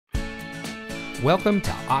Welcome to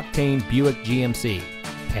Octane Buick GMC,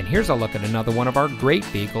 and here's a look at another one of our great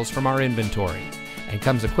vehicles from our inventory, and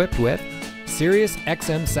comes equipped with Sirius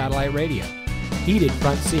XM satellite radio, heated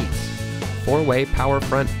front seats, 4-way power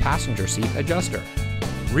front passenger seat adjuster,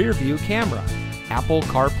 rear view camera, Apple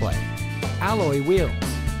CarPlay, alloy wheels,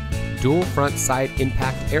 dual front side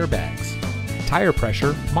impact airbags, tire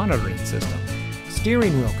pressure monitoring system,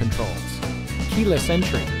 steering wheel controls, keyless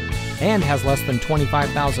entry, and has less than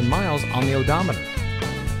 25,000 miles on the odometer.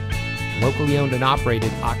 Locally owned and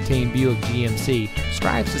operated Octane Buick GMC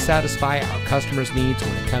strives to satisfy our customers' needs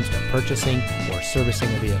when it comes to purchasing or servicing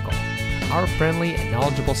a vehicle. Our friendly and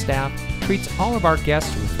knowledgeable staff treats all of our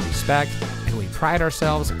guests with respect, and we pride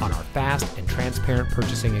ourselves on our fast and transparent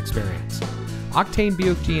purchasing experience. Octane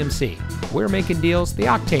Buick GMC, we're making deals the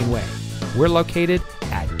Octane way. We're located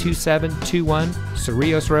at 2721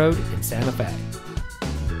 Cerrillos Road in Santa Fe.